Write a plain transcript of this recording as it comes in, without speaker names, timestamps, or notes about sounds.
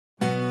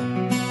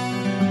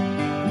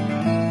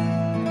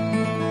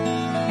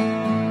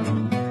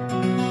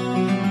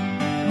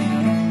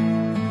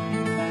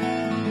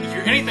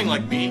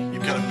anything like me,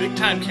 you've got a big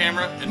time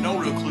camera and no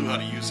real clue how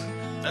to use it.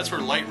 That's where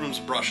Lightroom's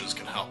brushes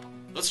can help.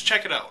 Let's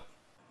check it out.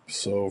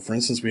 So for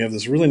instance, we have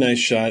this really nice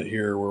shot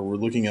here where we're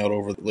looking out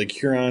over Lake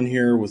Huron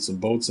here with some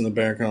boats in the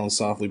background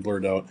softly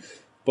blurred out.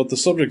 But the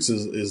subject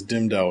is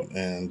dimmed out,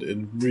 and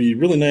it'd be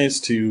really nice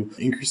to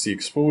increase the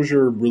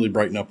exposure, really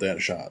brighten up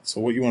that shot.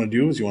 So what you want to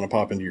do is you want to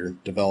pop into your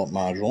Develop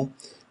module,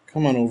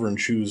 come on over and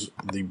choose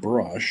the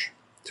Brush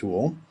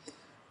tool.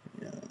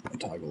 I'll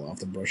toggle off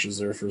the brushes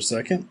there for a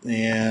second.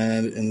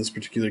 And in this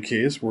particular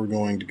case, we're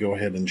going to go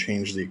ahead and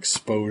change the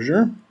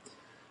exposure.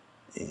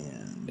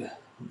 And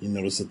you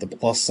notice that the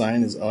plus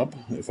sign is up.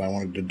 If I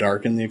wanted to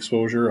darken the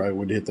exposure, I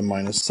would hit the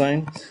minus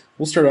sign.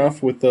 We'll start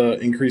off with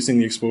increasing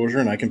the exposure,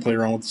 and I can play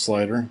around with the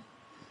slider,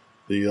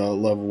 the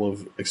level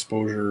of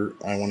exposure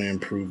I want to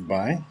improve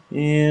by.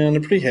 And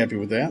I'm pretty happy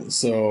with that.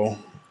 So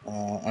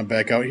I'm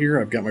back out here.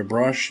 I've got my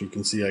brush. You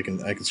can see I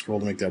can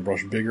scroll to make that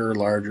brush bigger,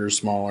 larger,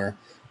 smaller.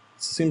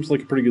 It seems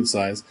like a pretty good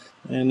size.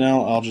 And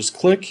now I'll just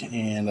click,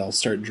 and I'll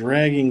start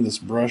dragging this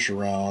brush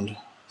around,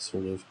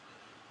 sort of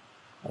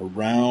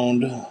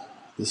around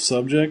the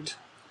subject.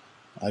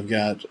 I've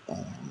got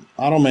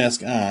auto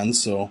mask on,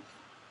 so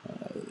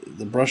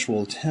the brush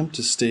will attempt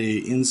to stay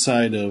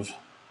inside of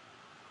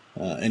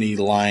any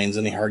lines,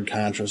 any hard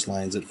contrast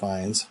lines it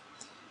finds,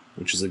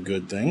 which is a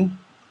good thing.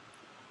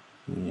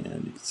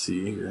 And you can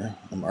see here,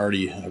 I've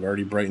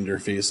already brightened her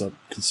face up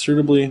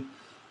considerably.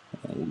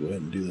 We'll go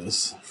ahead and do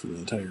this for the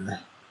entire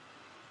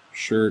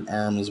shirt,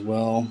 arm as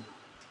well.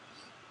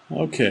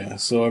 Okay,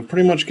 so I've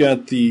pretty much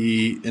got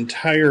the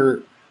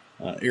entire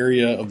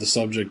area of the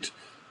subject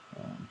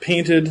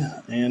painted,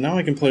 and now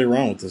I can play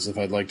around with this if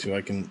I'd like to.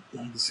 I can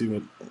see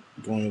what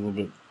going a little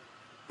bit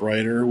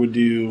brighter would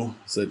do.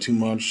 Is that too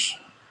much?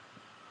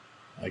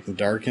 I can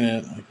darken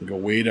it. I can go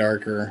way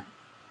darker.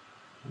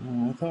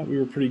 I thought we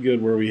were pretty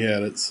good where we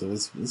had it, so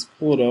let's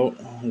pull it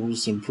out. We'll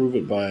just improve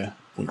it by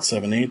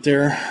 0.78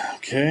 there.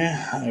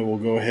 Okay, I will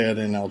go ahead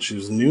and I'll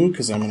choose New,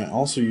 because I'm going to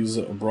also use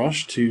a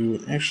brush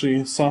to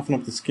actually soften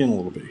up the skin a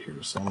little bit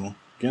here. So I'm going to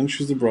again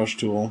choose the Brush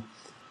tool,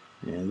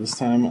 and this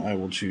time I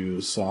will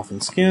choose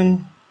Soften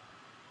Skin.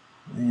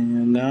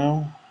 And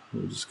now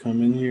we'll just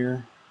come in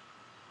here,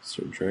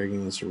 start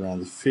dragging this around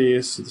the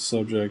face of the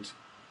subject.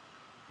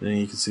 Then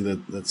you can see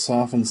that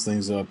softens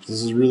things up.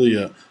 This is really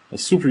a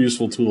super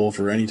useful tool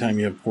for any time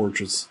you have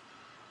portraits.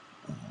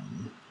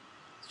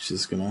 It's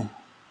just going to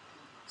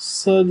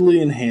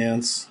subtly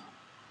enhance,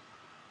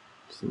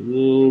 just a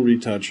little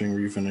retouching,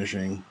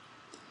 refinishing.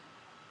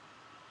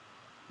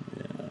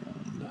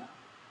 And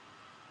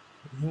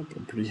yep,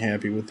 I'm pretty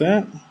happy with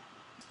that.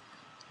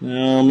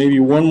 Now, maybe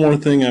one more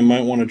thing I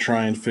might want to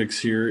try and fix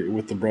here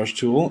with the brush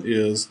tool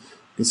is,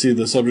 you can see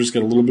the subject's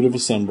got a little bit of a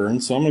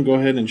sunburn, so I'm going to go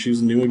ahead and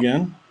choose New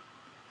again.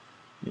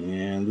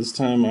 And this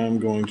time I'm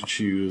going to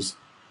choose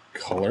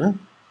Color.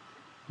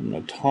 I'm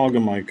going to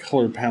toggle my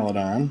color palette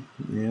on,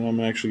 and I'm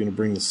actually going to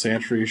bring the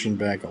saturation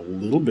back a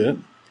little bit.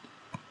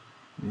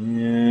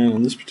 And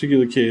in this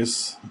particular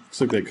case,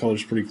 looks like that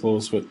color's pretty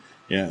close, but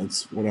yeah,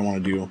 it's what I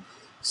want to do.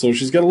 So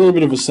she's got a little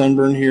bit of a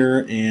sunburn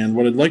here, and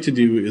what I'd like to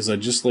do is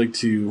I'd just like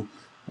to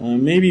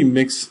maybe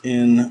mix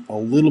in a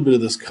little bit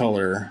of this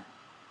color,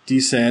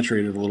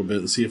 desaturate it a little bit,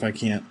 and see if I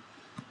can't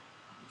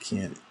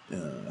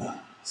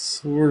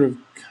sort of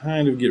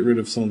kind of get rid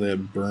of some of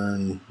that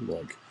burn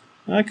look.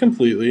 Not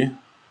completely.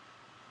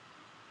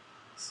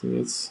 See,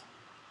 that's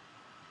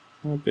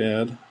not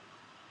bad.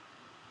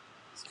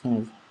 It's kind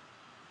of,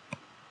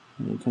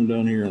 we'll come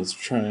down here and let's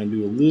try and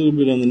do a little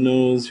bit on the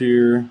nose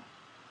here.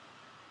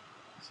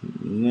 So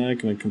I'm not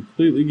going to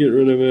completely get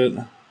rid of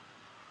it.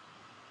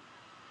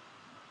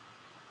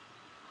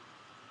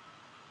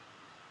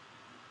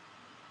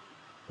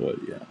 But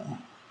yeah.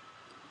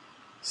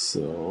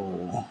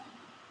 So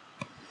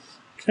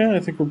okay, I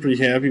think we're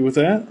pretty happy with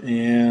that,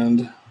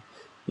 and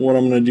what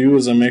I'm going to do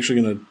is I'm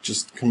actually going to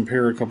just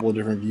compare a couple of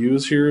different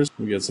views here.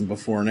 We got some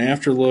before and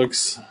after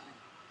looks.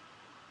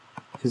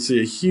 You can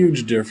see a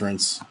huge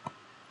difference,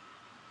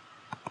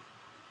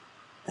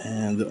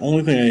 and the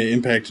only thing I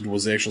impacted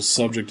was the actual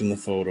subject in the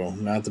photo,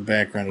 not the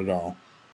background at all.